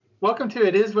Welcome to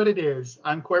It Is What It Is.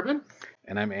 I'm Corbin.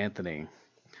 And I'm Anthony.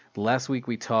 Last week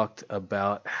we talked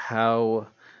about how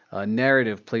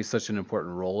narrative plays such an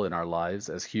important role in our lives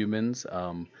as humans.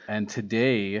 And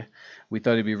today we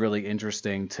thought it'd be really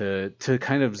interesting to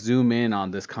kind of zoom in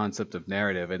on this concept of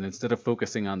narrative. And instead of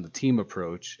focusing on the team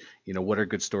approach, what are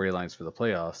good storylines for the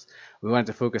playoffs, we wanted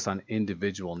to focus on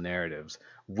individual narratives,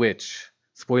 which,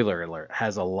 spoiler alert,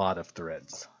 has a lot of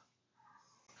threads.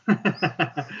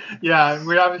 Yeah,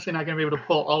 we're obviously not going to be able to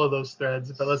pull all of those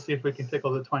threads, but let's see if we can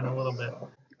tickle the twine a little bit.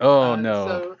 Oh,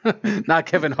 no. So Not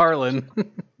Kevin Harlan.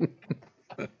 You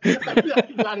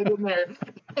got it in there.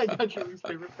 I got your least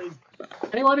favorite phrase.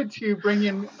 I wanted to bring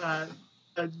in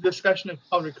a discussion of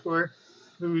Paul Ricoeur,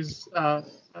 who's a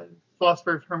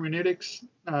philosopher of hermeneutics,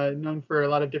 known for a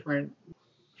lot of different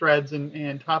threads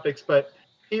and topics, but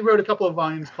he wrote a couple of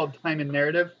volumes called Time and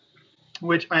Narrative,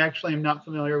 which I actually am not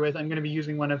familiar with. I'm going to be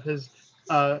using one of his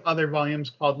other volumes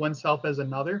called Oneself as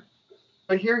Another.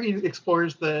 But here he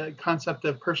explores the concept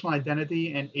of personal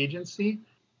identity and agency.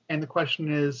 And the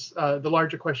question is, the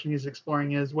larger question he's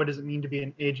exploring is, what does it mean to be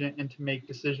an agent and to make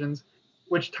decisions?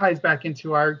 Which ties back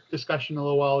into our discussion a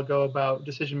little while ago about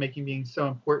decision making being so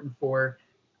important for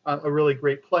a really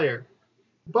great player.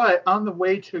 But on the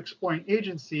way to exploring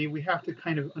agency, we have to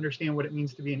kind of understand what it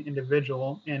means to be an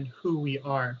individual and who we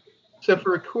are. So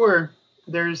for Ricoeur,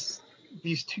 there's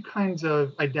these two kinds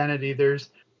of identity.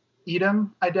 There's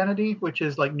Edom identity, which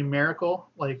is like numerical,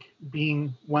 like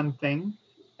being one thing.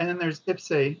 And then there's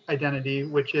ipse identity,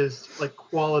 which is like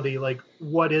quality, like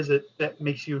what is it that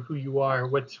makes you who you are?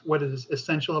 What is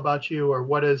essential about you, or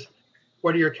what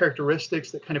are your characteristics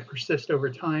that kind of persist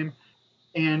over time?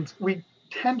 And we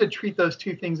tend to treat those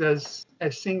two things as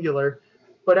singular,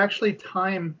 but actually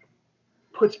time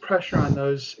puts pressure on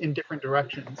those in different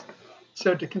directions.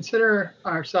 So to consider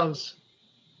ourselves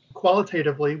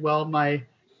qualitatively, well, my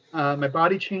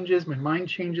body changes, my mind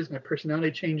changes, my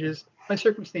personality changes, my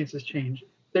circumstances change.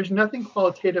 There's nothing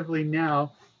qualitatively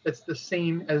now that's the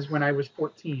same as when I was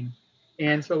 14.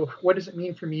 And so what does it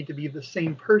mean for me to be the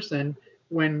same person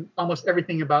when almost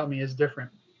everything about me is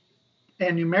different?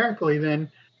 And numerically,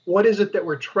 then, what is it that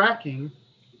we're tracking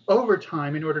over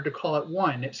time in order to call it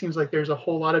one? It seems like there's a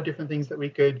whole lot of different things that we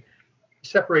could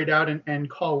separate out and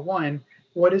call one.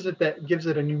 What is it that gives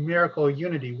it a numerical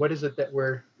unity? What is it that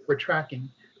we're tracking?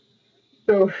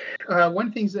 So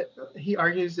one thing that he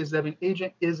argues is that an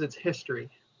agent is its history.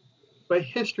 But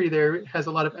history there has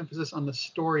a lot of emphasis on the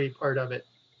story part of it.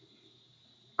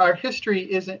 Our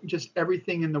history isn't just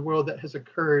everything in the world that has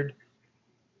occurred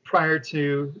prior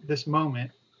to this moment,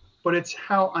 but it's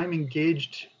how I'm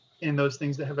engaged in those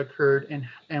things that have occurred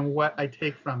and what I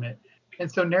take from it.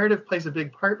 And so narrative plays a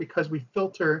big part because we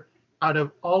filter out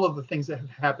of all of the things that have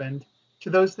happened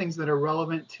to those things that are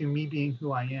relevant to me being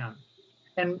who I am.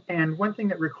 And one thing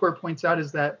that Ricoeur points out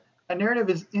is that a narrative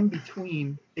is in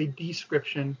between a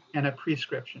description and a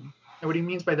prescription. And what he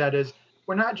means by that is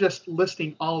we're not just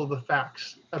listing all of the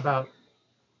facts about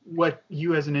what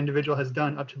you as an individual has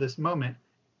done up to this moment,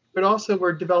 but also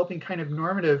we're developing kind of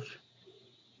normative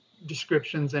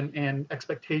descriptions and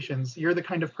expectations. You're the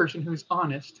kind of person who's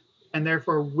honest and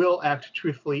therefore will act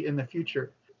truthfully in the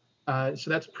future. So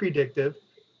that's predictive.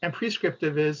 And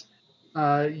prescriptive is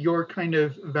your kind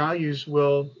of values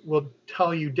will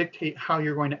tell you, dictate how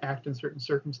you're going to act in certain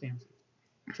circumstances.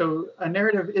 So a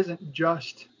narrative isn't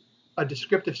just a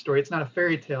descriptive story. It's not a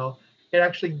fairy tale. It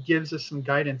actually gives us some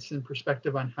guidance and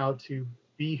perspective on how to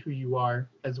be who you are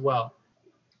as well.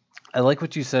 I like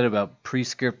what you said about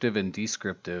prescriptive and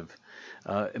descriptive,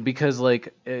 because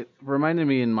like it reminded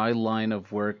me in my line of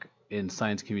work in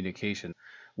science communication.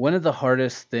 One of the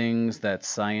hardest things that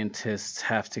scientists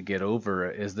have to get over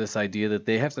is this idea that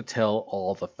they have to tell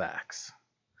all the facts.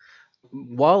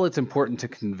 While it's important to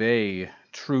convey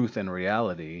truth and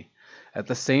reality, at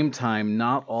the same time,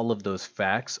 not all of those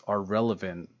facts are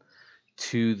relevant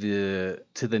to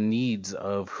the needs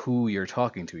of who you're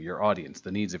talking to, your audience,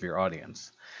 the needs of your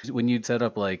audience. When you set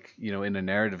up like, in a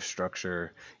narrative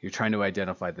structure, you're trying to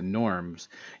identify the norms,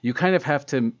 you kind of have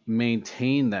to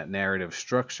maintain that narrative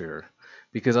structure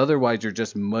because otherwise you're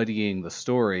just muddying the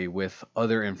story with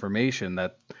other information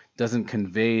that doesn't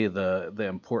convey the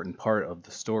important part of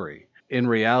the story. In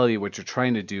reality, what you're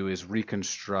trying to do is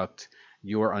reconstruct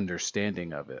your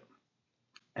understanding of it.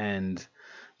 And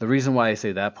the reason why I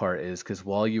say that part is because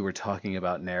while you were talking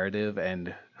about narrative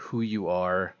and who you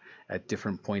are at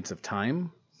different points of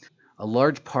time, a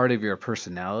large part of your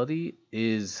personality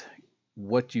is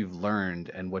what you've learned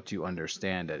and what you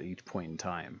understand at each point in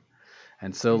time.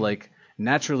 And so, like,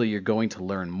 naturally, you're going to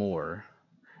learn more.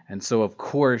 And so, of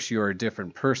course, you're a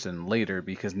different person later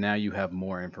because now you have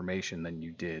more information than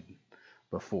you did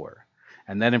before.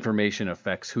 And that information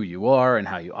affects who you are and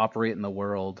how you operate in the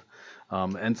world.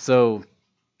 And so,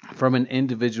 from an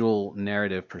individual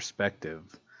narrative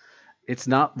perspective, it's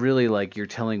not really like you're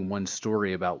telling one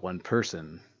story about one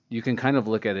person. You can kind of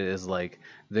look at it as like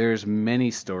there's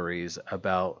many stories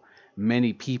about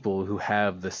many people who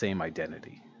have the same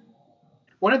identity.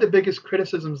 One of the biggest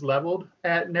criticisms leveled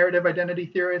at narrative identity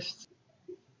theorists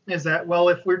is that, well,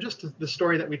 if we're just the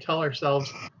story that we tell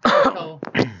ourselves, I can tell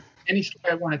any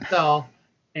story I want to tell,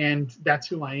 and that's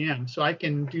who I am. So I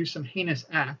can do some heinous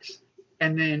acts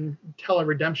and then tell a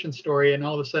redemption story, and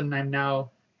all of a sudden I'm now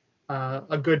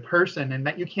a good person, and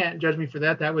that you can't judge me for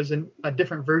that. That was a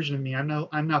different version of me.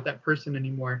 I'm not that person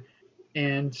anymore,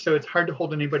 and so it's hard to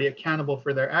hold anybody accountable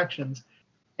for their actions.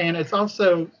 And it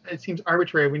seems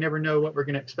arbitrary. We never know what we're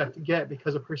going to expect to get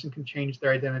because a person can change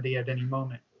their identity at any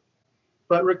moment.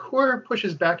 But Ricoeur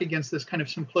pushes back against this kind of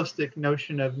simplistic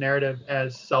notion of narrative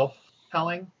as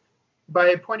self-telling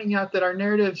by pointing out that our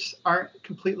narratives aren't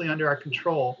completely under our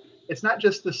control. It's not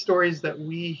just the stories that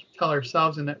we tell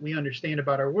ourselves and that we understand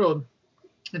about our world.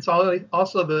 It's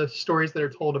also the stories that are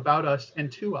told about us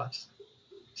and to us.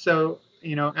 So,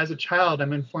 as a child,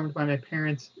 I'm informed by my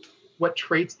parents what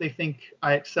traits they think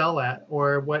I excel at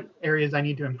or what areas I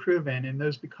need to improve in. And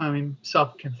those become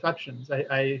self-conceptions.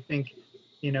 I think,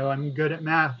 I'm good at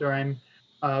math or I'm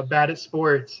bad at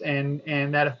sports, and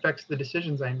that affects the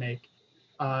decisions I make.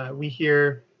 We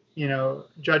hear,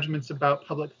 judgments about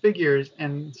public figures,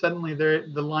 and suddenly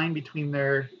the line between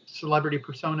their celebrity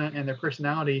persona and their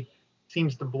personality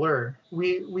seems to blur.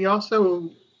 We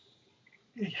also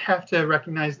have to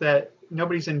recognize that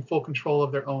nobody's in full control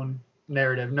of their own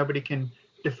narrative. Nobody can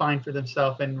define for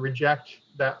themselves and reject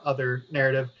that other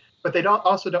narrative, but they don't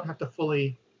have to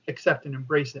fully accept and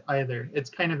embrace it either. It's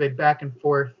kind of a back and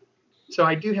forth. So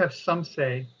I do have some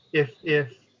say. If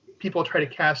people try to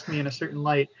cast me in a certain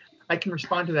light, I can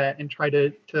respond to that and try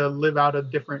to live out a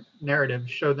different narrative,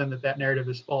 show them that narrative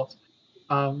is false.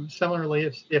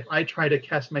 Similarly, if I try to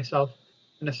cast myself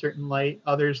in a certain light,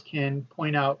 others can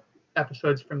point out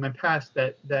episodes from my past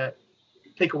that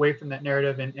take away from that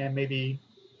narrative and maybe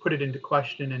put it into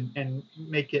question and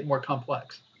make it more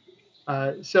complex.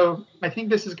 So I think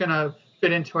this is going to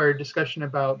fit into our discussion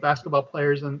about basketball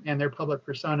players and their public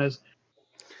personas.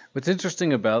 What's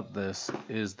interesting about this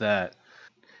is that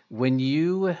when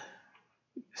you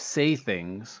say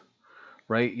things,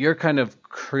 right, you're kind of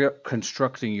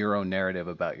constructing your own narrative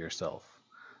about yourself.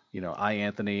 I,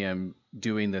 Anthony, am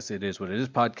doing this It Is What It Is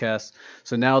podcast.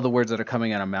 So now the words that are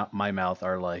coming out of my mouth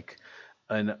are like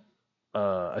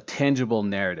a tangible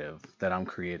narrative that I'm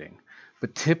creating.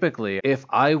 But typically, if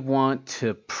I want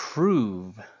to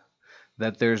prove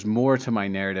that there's more to my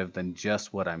narrative than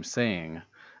just what I'm saying,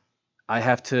 I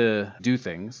have to do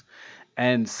things,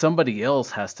 and somebody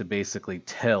else has to basically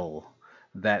tell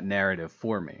that narrative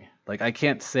for me. Like I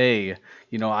can't say,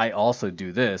 I also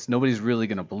do this. Nobody's really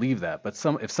going to believe that. But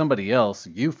if somebody else,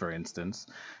 you for instance,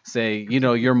 say,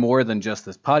 you're more than just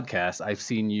this podcast. I've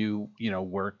seen you,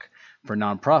 work for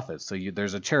nonprofits. So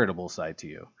there's a charitable side to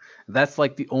you. That's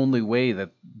like the only way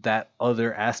that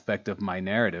other aspect of my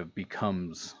narrative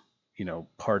becomes,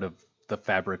 part of the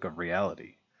fabric of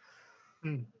reality.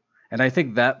 Mm. And I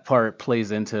think that part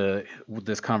plays into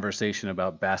this conversation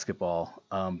about basketball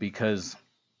because,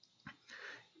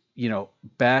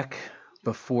 back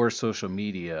before social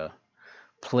media,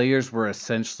 players were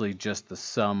essentially just the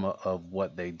sum of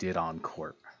what they did on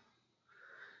court.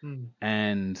 Mm.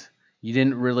 And you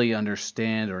didn't really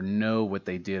understand or know what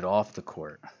they did off the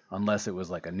court unless it was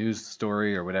like a news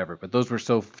story or whatever. But those were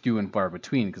so few and far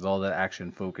between because all that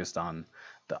action focused on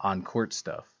the on-court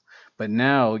stuff. But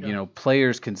now,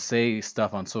 players can say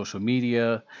stuff on social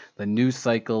media. The news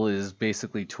cycle is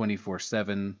basically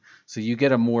 24/7. So you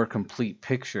get a more complete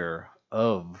picture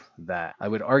of that. I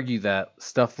would argue that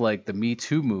stuff like the Me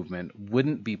Too movement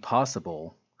wouldn't be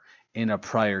possible in a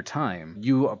prior time.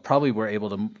 You probably were able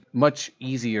to much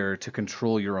easier to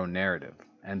control your own narrative.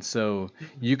 And so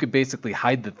you could basically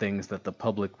hide the things that the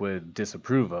public would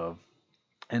disapprove of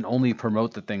and only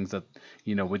promote the things that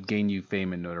would gain you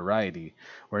fame and notoriety.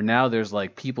 Where now there's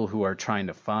like people who are trying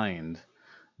to find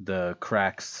the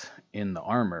cracks in the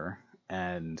armor,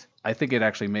 and I think it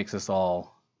actually makes us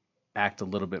all act a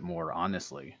little bit more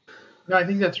honestly. No, I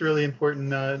think that's really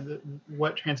important.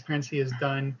 What transparency has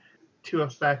done to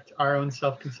affect our own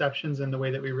self-conceptions and the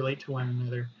way that we relate to one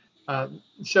another.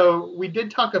 So we did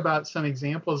talk about some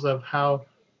examples of how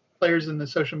players in the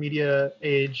social media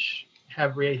age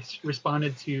have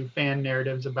responded to fan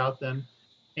narratives about them.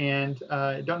 And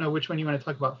I don't know which one you want to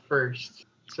talk about first.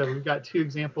 So we've got two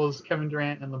examples, Kevin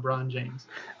Durant and LeBron James.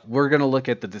 We're going to look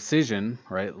at the decision,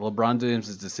 right? LeBron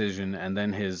James' decision, and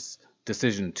then his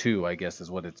decision two, I guess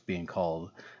is what it's being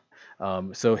called.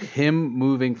 So him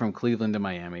moving from Cleveland to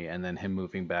Miami and then him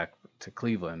moving back to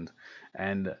Cleveland.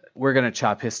 And we're going to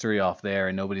chop history off there,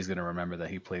 and nobody's going to remember that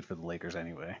he played for the Lakers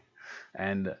anyway.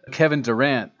 And Kevin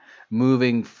Durant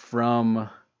moving from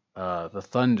the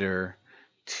Thunder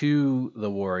to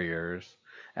the Warriors.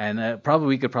 And probably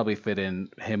we could probably fit in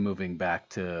him moving back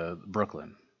to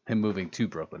Brooklyn. Him moving to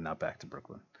Brooklyn, not back to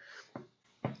Brooklyn.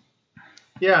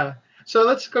 Yeah. So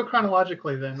let's go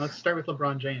chronologically then. Let's start with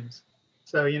LeBron James.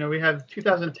 So, we have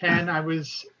 2010. I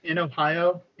was in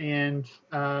Ohio, and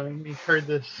we heard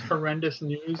this horrendous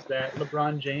news that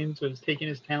LeBron James was taking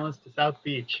his talents to South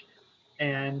Beach.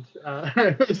 And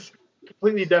it was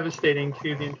completely devastating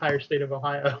to the entire state of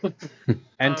Ohio.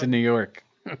 And to New York.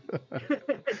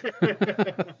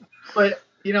 But,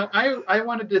 I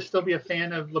wanted to still be a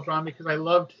fan of LeBron because I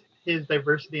loved his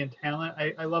diversity and talent.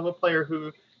 I love a player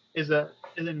who is an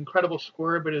incredible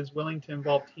scorer, but is willing to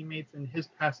involve teammates, and his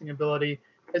passing ability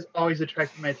has always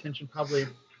attracted my attention, probably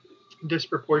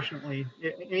disproportionately.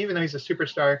 And even though he's a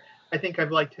superstar, I think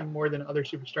I've liked him more than other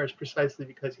superstars precisely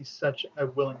because he's such a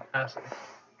willing passer.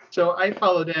 So I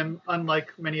followed him,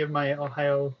 unlike many of my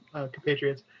Ohio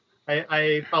compatriots.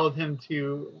 I followed him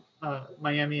to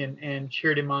Miami and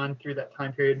cheered him on through that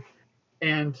time period.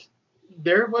 And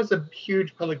there was a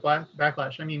huge public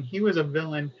backlash. I mean, he was a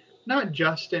villain, not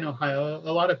just in Ohio.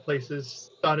 A lot of places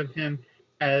thought of him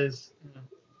as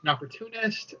an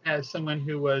opportunist, as someone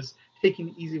who was taking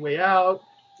the easy way out.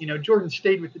 Jordan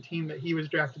stayed with the team that he was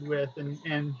drafted with,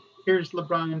 and here's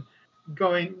LeBron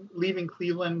leaving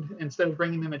Cleveland instead of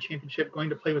bringing them a championship, going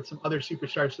to play with some other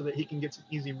superstars so that he can get some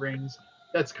easy rings.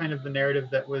 That's kind of the narrative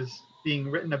that was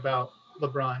being written about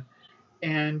LeBron.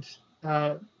 And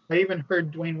I even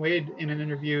heard Dwayne Wade in an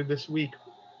interview this week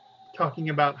talking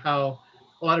about how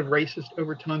a lot of racist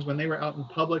overtones when they were out in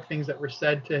public, things that were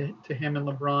said to him and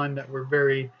LeBron that were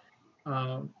very,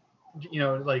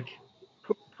 like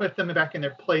put them back in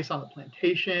their place on the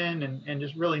plantation and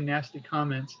just really nasty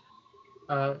comments.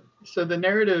 So the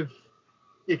narrative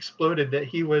exploded that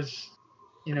he was,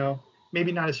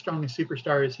 maybe not as strong a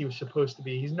superstar as he was supposed to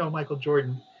be. He's no Michael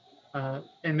Jordan.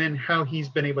 And then how he's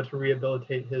been able to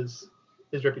rehabilitate his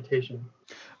reputation.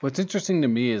 What's interesting to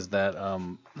me is that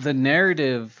the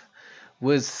narrative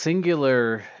was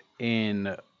singular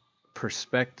in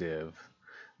perspective,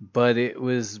 but it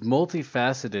was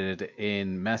multifaceted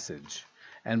in message.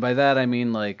 And by that I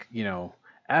mean, like,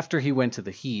 after he went to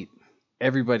the Heat,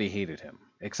 everybody hated him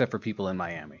except for people in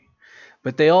Miami.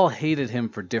 But they all hated him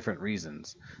for different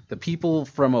reasons. The people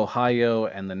from Ohio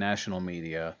and the national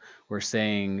media were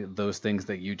saying those things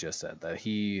that you just said, that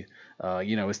he,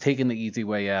 was taking the easy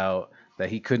way out, that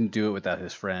he couldn't do it without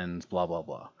his friends, blah, blah,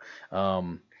 blah.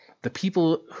 The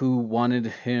people who wanted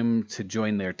him to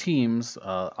join their teams,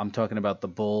 I'm talking about the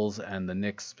Bulls and the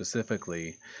Knicks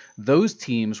specifically, those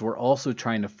teams were also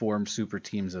trying to form super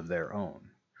teams of their own.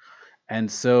 And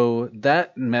so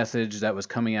that message that was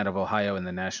coming out of Ohio in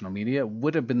the national media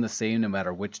would have been the same no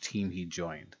matter which team he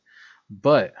joined.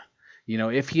 But,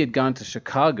 if he had gone to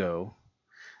Chicago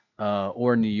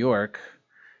or New York,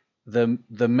 the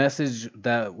message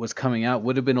that was coming out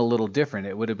would have been a little different.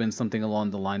 It would have been something along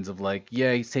the lines of like,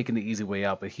 yeah, he's taking the easy way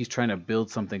out, but he's trying to build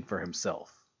something for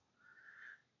himself.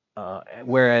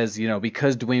 Whereas,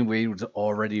 because Dwayne Wade was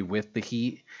already with the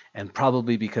Heat, and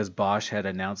probably because Bosh had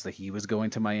announced that he was going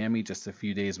to Miami just a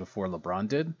few days before LeBron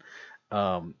did,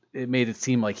 it made it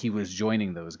seem like he was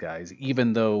joining those guys,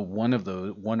 even though one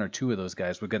or two of those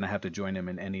guys were going to have to join him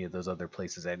in any of those other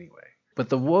places anyway. But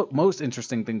the most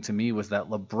interesting thing to me was that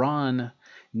LeBron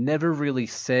never really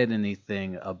said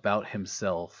anything about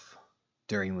himself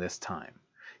during this time.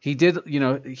 He did,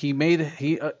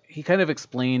 he kind of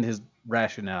explained his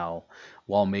rationale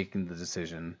while making the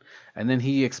decision, and then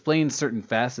he explained certain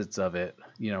facets of it,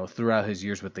 throughout his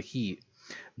years with the Heat,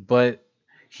 but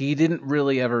he didn't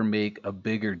really ever make a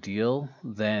bigger deal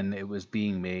than it was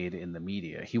being made in the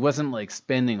media. He wasn't like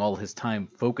spending all his time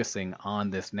focusing on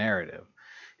this narrative.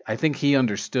 I think he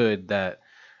understood that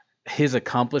his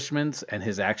accomplishments and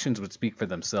his actions would speak for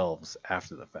themselves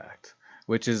after the fact,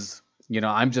 which is,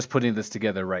 I'm just putting this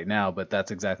together right now, but that's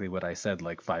exactly what I said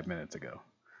like 5 minutes ago.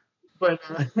 But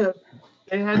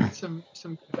they had some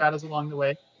battles along the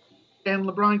way, and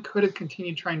LeBron could have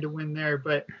continued trying to win there,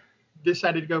 but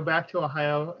decided to go back to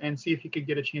Ohio and see if he could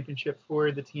get a championship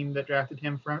for the team that drafted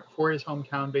him for his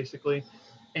hometown, basically.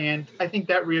 And I think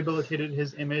that rehabilitated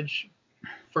his image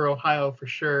for Ohio for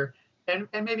sure, and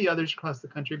maybe others across the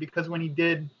country, because when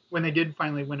they did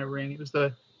finally win a ring, it was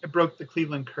the it broke the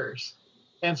Cleveland curse.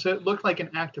 And so it looked like an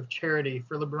act of charity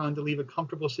for LeBron to leave a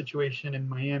comfortable situation in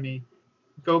Miami,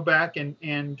 go back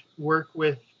and work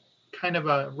with kind of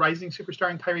a rising superstar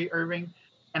in Kyrie Irving.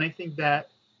 And I think that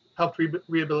helped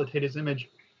rehabilitate his image.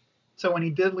 So when he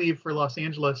did leave for Los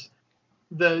Angeles,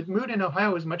 the mood in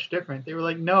Ohio was much different. They were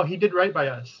like, no, he did right by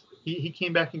us. He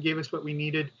came back and gave us what we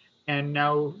needed. And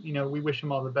now, we wish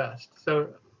him all the best. So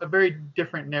a very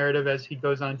different narrative as he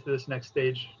goes on to this next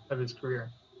stage of his career.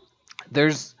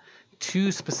 There's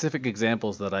two specific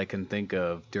examples that I can think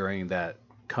of during that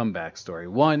comeback story.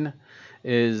 One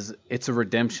is it's a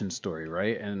redemption story,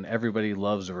 right? And everybody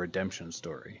loves a redemption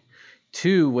story.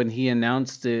 Two, when he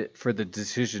announced it for the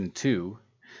Decision 2,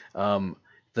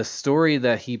 the story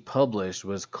that he published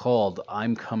was called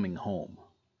I'm Coming Home,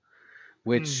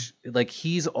 which like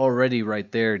he's already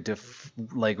right there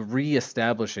like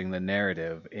reestablishing the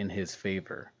narrative in his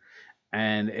favor.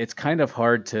 And it's kind of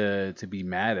hard to be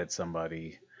mad at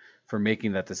somebody for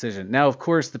making that decision. Now, of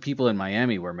course, the people in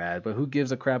Miami were mad, but who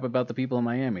gives a crap about the people in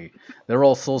Miami? They're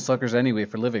all soul suckers anyway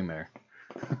for living there.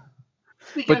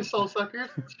 Speaking of soul suckers,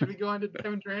 should we go on to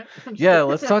Kevin Durant? Yeah,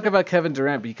 let's talk about Kevin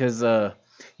Durant because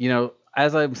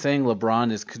as I'm saying,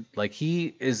 LeBron is like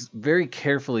he is very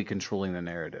carefully controlling the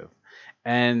narrative.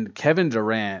 And Kevin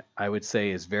Durant, I would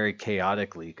say, is very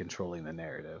chaotically controlling the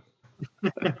narrative.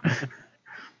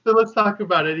 So let's talk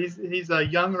about it. He's a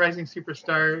young rising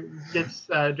superstar, gets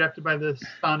drafted by the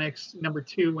Sonics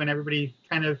 #2 when everybody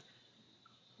kind of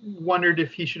wondered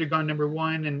if he should have gone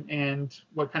 #1 and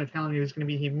what kind of talent he was going to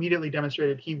be. He immediately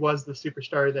demonstrated he was the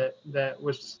superstar that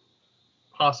was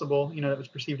possible, that was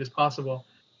perceived as possible.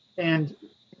 And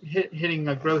hitting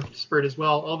a growth spurt as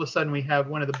well. All of a sudden, we have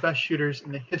one of the best shooters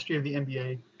in the history of the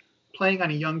NBA playing on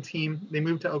a young team. They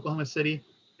move to Oklahoma City,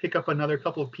 pick up another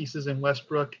couple of pieces in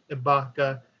Westbrook,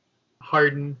 Ibaka,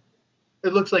 Harden.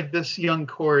 It looks like this young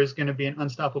core is going to be an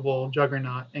unstoppable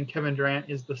juggernaut, and Kevin Durant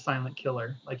is the silent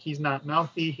killer. Like, he's not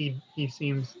mouthy. He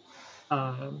seems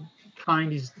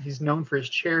kind. He's known for his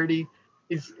charity.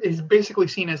 He's basically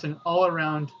seen as an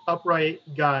all-around upright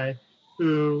guy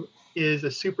who is a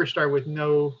superstar with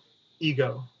no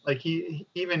ego. Like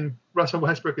even Russell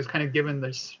Westbrook is kind of given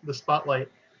the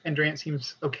spotlight, and Durant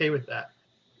seems okay with that,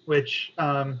 which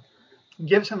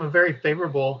gives him a very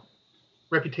favorable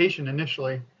reputation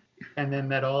initially, and then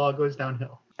that all goes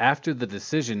downhill. After the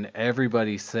decision,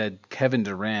 everybody said Kevin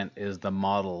Durant is the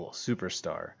model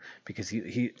superstar because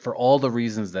he for all the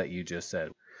reasons that you just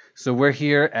said. So we're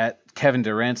here at Kevin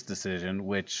Durant's decision,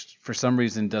 which for some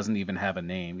reason doesn't even have a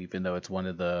name, even though it's one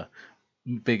of the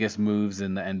biggest moves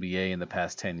in the NBA in the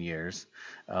past 10 years.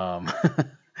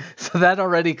 So that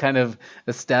already kind of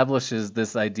establishes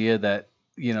this idea that,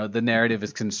 the narrative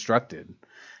is constructed.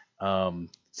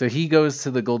 So he goes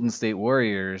to the Golden State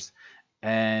Warriors,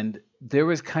 and there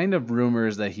was kind of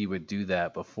rumors that he would do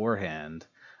that beforehand,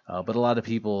 but a lot of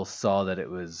people saw that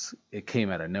it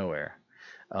came out of nowhere.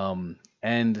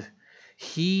 And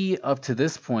he, up to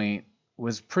this point,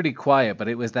 was pretty quiet, but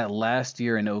it was that last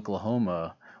year in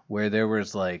Oklahoma where there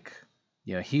was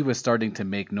he was starting to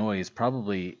make noise,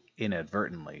 probably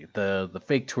inadvertently. The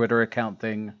fake Twitter account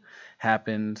thing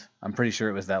happened. I'm pretty sure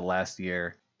it was that last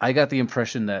year. I got the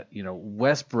impression that,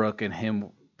 Westbrook and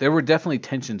him, there were definitely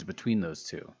tensions between those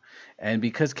two. And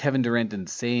because Kevin Durant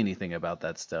didn't say anything about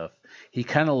that stuff, he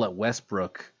kind of let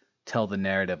Westbrook tell the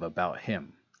narrative about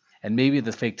him. And maybe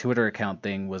the fake Twitter account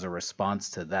thing was a response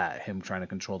to that, him trying to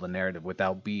control the narrative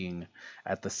without being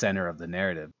at the center of the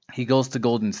narrative. He goes to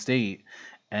Golden State,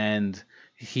 and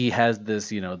he has this,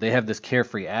 they have this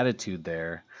carefree attitude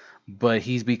there, but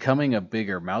he's becoming a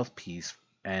bigger mouthpiece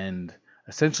and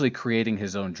essentially creating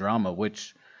his own drama,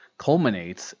 which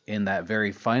culminates in that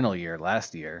very final year,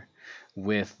 last year,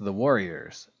 with the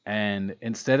Warriors. And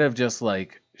instead of just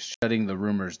shutting the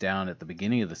rumors down at the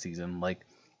beginning of the season,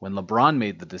 when LeBron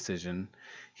made the decision,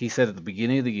 he said at the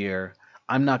beginning of the year,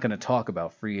 I'm not going to talk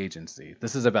about free agency.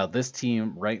 This is about this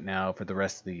team right now for the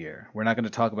rest of the year. We're not going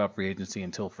to talk about free agency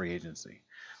until free agency.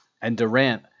 And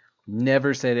Durant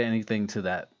never said anything to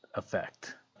that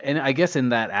effect. And I guess in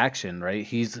that action, right,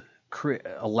 he's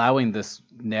allowing this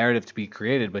narrative to be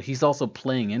created, but he's also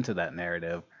playing into that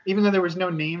narrative. Even though there was no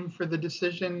name for the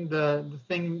decision,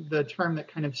 the term that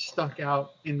kind of stuck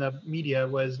out in the media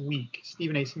was weak.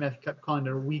 Stephen A. Smith kept calling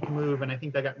it a weak move, and I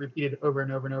think that got repeated over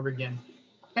and over and over again.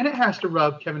 And it has to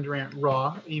rub Kevin Durant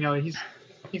raw. He's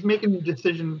making the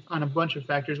decision on a bunch of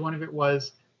factors. One of it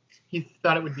was he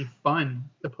thought it would be fun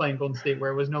to play in Golden State,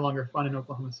 where it was no longer fun in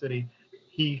Oklahoma City.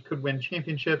 He could win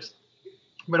championships,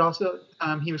 but also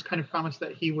he was kind of promised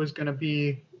that he was going to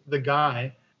be the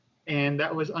guy. And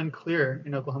that was unclear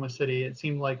in Oklahoma City. It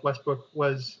seemed like Westbrook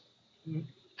was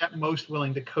at most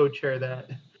willing to co-chair that,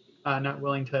 not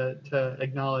willing to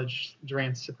acknowledge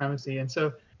Durant's supremacy. And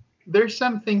so there's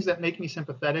some things that make me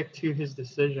sympathetic to his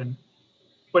decision,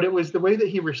 but it was the way that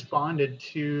he responded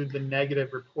to the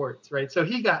negative reports, right? So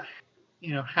he got,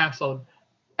 hassled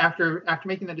after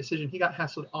making that decision. He got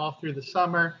hassled all through the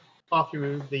summer, all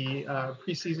through the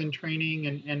preseason training,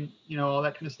 and all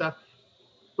that kind of stuff.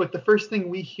 But the first thing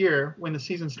we hear when the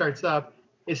season starts up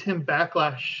is his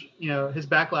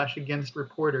backlash against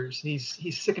reporters.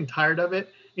 He's sick and tired of it.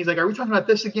 He's like, "Are we talking about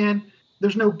this again?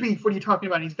 There's no beef. What are you talking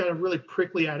about?" And he's got a really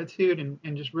prickly attitude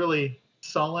and just really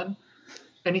sullen.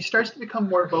 And he starts to become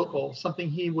more vocal, something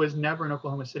he was never in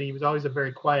Oklahoma City. He was always a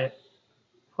very quiet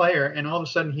player, and all of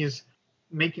a sudden he's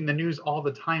making the news all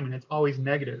the time, and it's always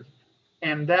negative.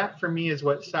 And that, for me, is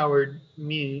what soured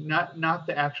me, not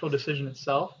the actual decision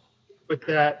itself, but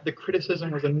that the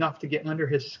criticism was enough to get under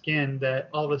his skin that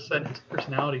all of a sudden his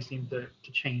personality seemed to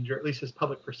change, or at least his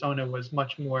public persona was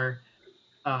much more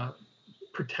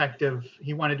protective.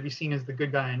 He wanted to be seen as the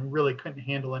good guy and really couldn't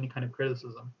handle any kind of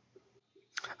criticism.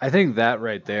 I think that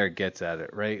right there gets at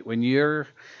it, right? When you're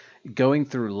going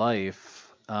through life,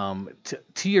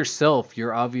 to yourself,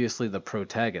 you're obviously the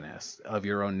protagonist of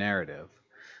your own narrative.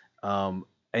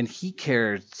 And he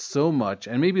cared so much,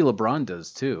 and maybe LeBron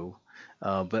does too,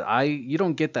 but you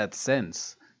don't get that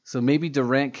sense. So maybe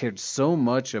Durant cared so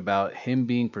much about him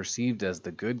being perceived as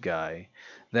the good guy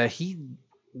that he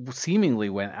seemingly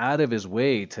went out of his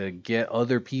way to get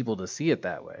other people to see it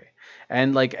that way.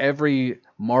 And like every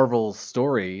Marvel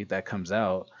story that comes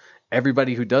out,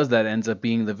 everybody who does that ends up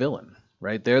being the villain,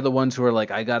 right? They're the ones who are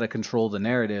like, I got to control the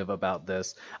narrative about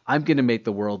this. I'm going to make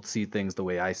the world see things the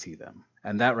way I see them.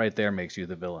 And that right there makes you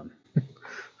the villain.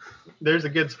 There's a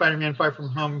good Spider-Man Far From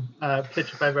Home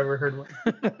pitch if I've ever heard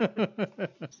one.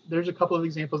 There's a couple of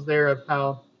examples there of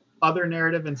how other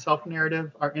narrative and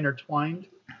self-narrative are intertwined.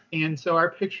 And so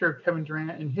our picture of Kevin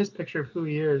Durant and his picture of who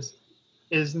he is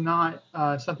not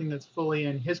something that's fully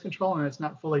in his control, and it's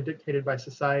not fully dictated by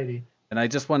society. And I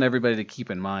just want everybody to keep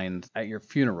in mind at your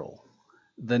funeral,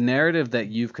 the narrative that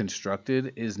you've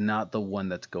constructed is not the one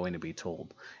that's going to be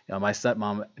told. My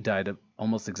stepmom died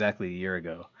almost exactly a year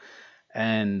ago.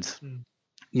 And,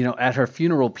 at her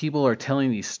funeral, people are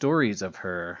telling these stories of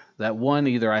her that, one,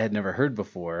 either I had never heard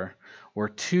before, or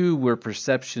two, were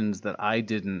perceptions that I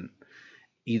didn't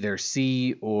either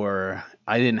see or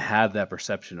I didn't have that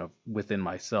perception of within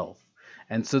myself.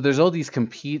 And so there's all these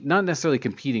not necessarily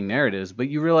competing narratives, but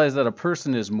you realize that a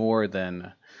person is more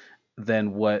than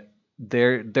what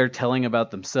they're telling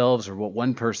about themselves or what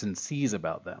one person sees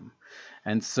about them.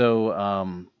 And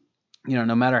so,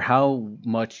 no matter how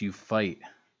much you fight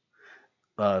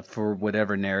for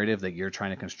whatever narrative that you're trying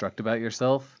to construct about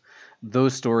yourself,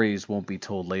 those stories won't be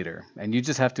told later. And you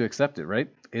just have to accept it, right?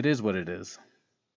 It is what it is.